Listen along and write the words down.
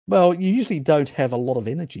Well, you usually don't have a lot of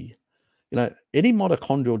energy. You know, any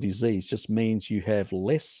mitochondrial disease just means you have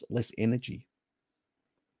less energy.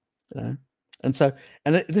 You know, and so,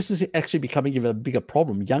 and this is actually becoming even a bigger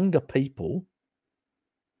problem. Younger people,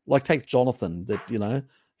 like take Jonathan, that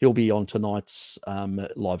he'll be on tonight's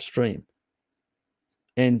live stream,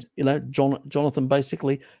 and Jonathan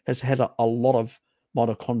basically has had a lot of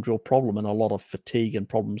mitochondrial problem and a lot of fatigue and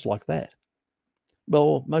problems like that.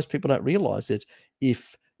 Well, most people don't realize that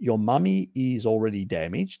if your mummy is already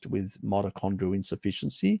damaged with mitochondrial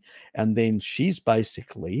insufficiency, and then she's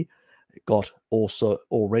basically got also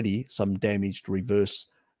already some damaged reverse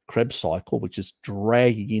Krebs cycle, which is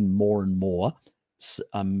dragging in more and more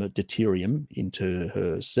deuterium into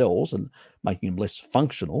her cells and making them less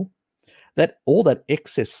functional. That all that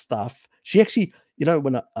excess stuff, she actually,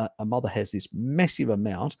 when a mother has this massive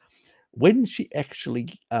amount, when she actually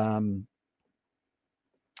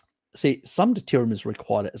see, some deuterium is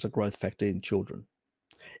required as a growth factor in children.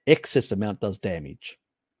 Excess amount does damage.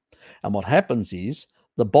 And what happens is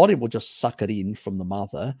the body will just suck it in from the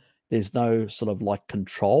mother. There's no sort of like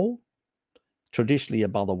control. Traditionally, a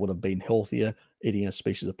mother would have been healthier, eating a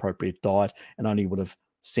species-appropriate diet, and only would have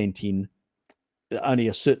sent in, only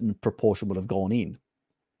a certain proportion would have gone in,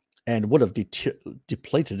 and would have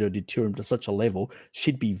depleted her deuterium to such a level,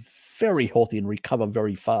 she'd be very healthy and recover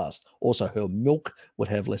very fast. Also, her milk would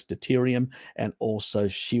have less deuterium, and also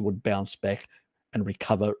she would bounce back and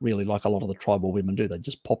recover really like a lot of the tribal women do. They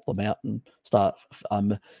just pop them out and start,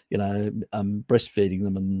 breastfeeding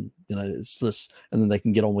them, and it's just, and then they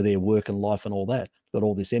can get on with their work and life and all that. Got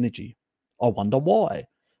all this energy. I wonder why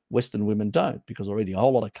Western women don't, because already a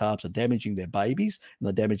whole lot of carbs are damaging their babies and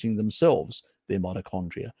they're damaging themselves, their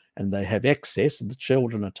mitochondria, and they have excess, and the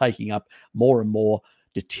children are taking up more and more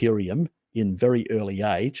deuterium in very early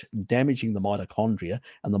age, damaging the mitochondria.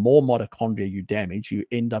 And the more mitochondria you damage, you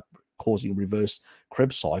end up causing reverse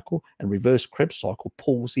Krebs cycle, and reverse Krebs cycle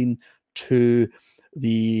pulls into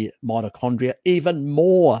the mitochondria even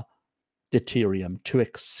more deuterium to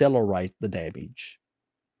accelerate the damage.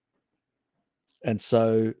 And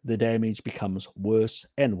so the damage becomes worse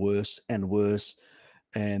and worse and worse.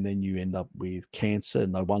 And then you end up with cancer.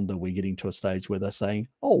 No wonder we're getting to a stage where they're saying,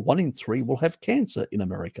 oh, 1 in 3 will have cancer in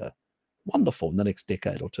America. Wonderful, in the next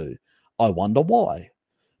decade or two. I wonder why.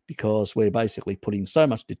 Because we're basically putting so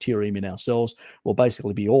much deuterium in our cells, we'll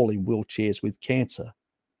basically be all in wheelchairs with cancer.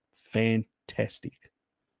 Fantastic.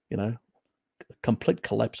 Complete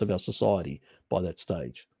collapse of our society by that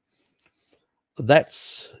stage.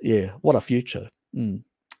 That's, what a future.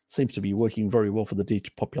 Seems to be working very well for the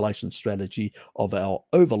depopulation strategy of our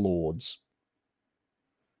overlords.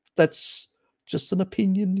 That's just an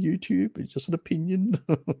opinion, YouTube. It's just an opinion.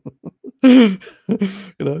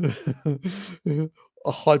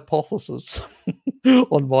 A hypothesis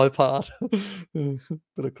on my part.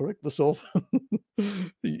 Better correct myself.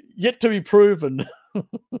 Yet to be proven.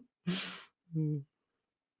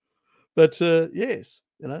 But yes,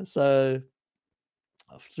 so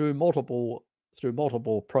through multiple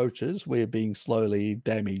approaches, we're being slowly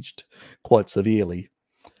damaged quite severely.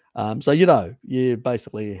 So you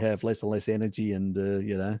basically have less and less energy, and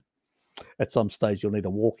at some stage you'll need a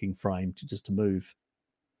walking frame to move.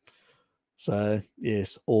 So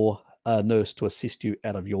yes, or a nurse to assist you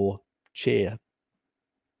out of your chair.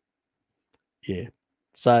 Yeah.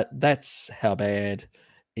 So that's how bad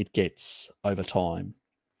it gets over time.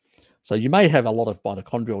 So you may have a lot of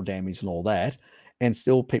mitochondrial damage and all that, and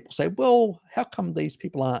still people say, well, how come these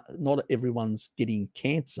people not everyone's getting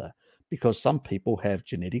cancer? Because some people have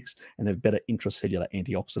genetics and have better intracellular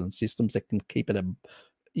antioxidant systems that can keep it,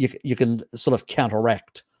 you can sort of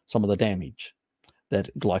counteract some of the damage that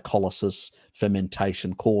glycolysis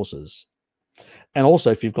fermentation causes. And also,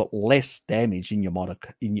 if you've got less damage in your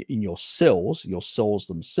in your cells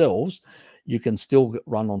themselves, you can still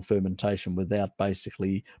run on fermentation without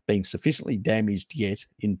basically being sufficiently damaged yet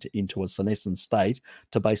into a senescent state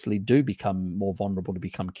to basically become more vulnerable to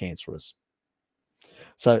become cancerous.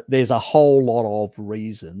 So there's a whole lot of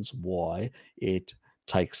reasons why it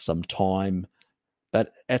takes some time,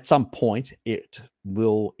 but at some point it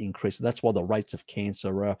will increase. That's why the rates of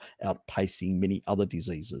cancer are outpacing many other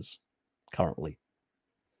diseases currently.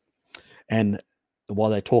 And why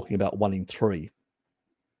they're talking about 1 in 3.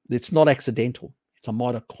 It's not accidental. It's a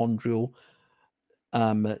mitochondrial,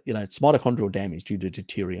 it's mitochondrial damage due to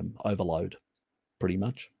deuterium overload, pretty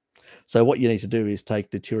much. So what you need to do is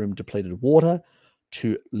take deuterium depleted water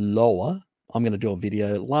to lower I'm going to do a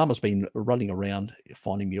video. Llama's been running around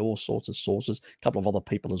finding me all sorts of sources. A couple of other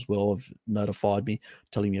people as well have notified me,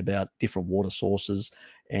 telling me about different water sources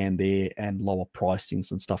and lower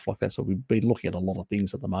pricings and stuff like that. So we've been looking at a lot of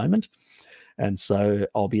things at the moment. And so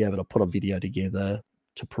I'll be able to put a video together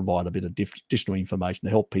to provide a bit of additional information to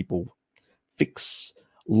help people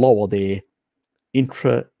lower their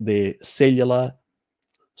cellular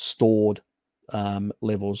stored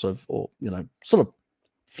levels of, or, sort of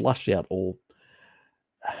flush out or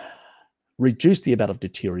reduce the amount of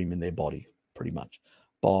deuterium in their body, pretty much.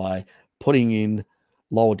 By putting in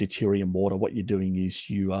lower deuterium water, what you're doing is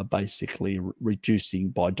you are basically reducing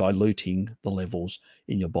by diluting the levels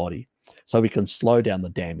in your body. So we can slow down the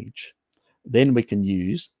damage. Then we can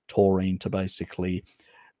use taurine to basically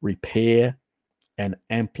repair and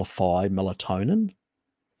amplify melatonin,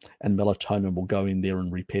 and melatonin will go in there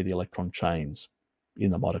and repair the electron chains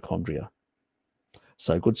in the mitochondria.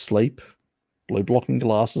 So good sleep, blue blocking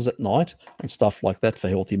glasses at night, and stuff like that for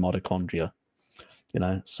healthy mitochondria.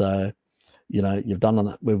 So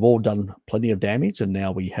we've all done plenty of damage, and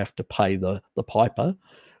now we have to pay the piper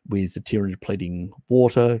with deuterium depleting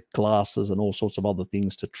water, glasses, and all sorts of other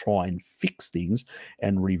things to try and fix things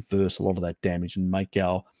and reverse a lot of that damage and make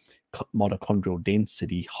our mitochondrial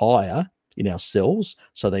density higher in our cells,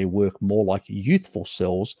 so they work more like youthful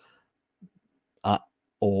cells,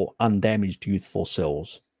 or undamaged youthful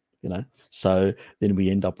cells. So then we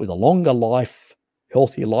end up with a longer life,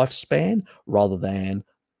 healthier lifespan, rather than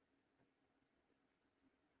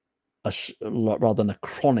a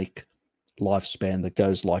chronic lifespan that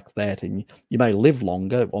goes like that. And you may live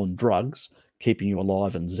longer on drugs, keeping you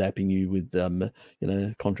alive and zapping you with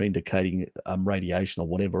contraindicating radiation or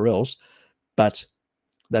whatever else, but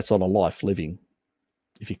that's not a life living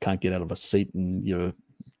if you can't get out of a seat and you're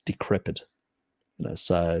decrepit.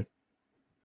 So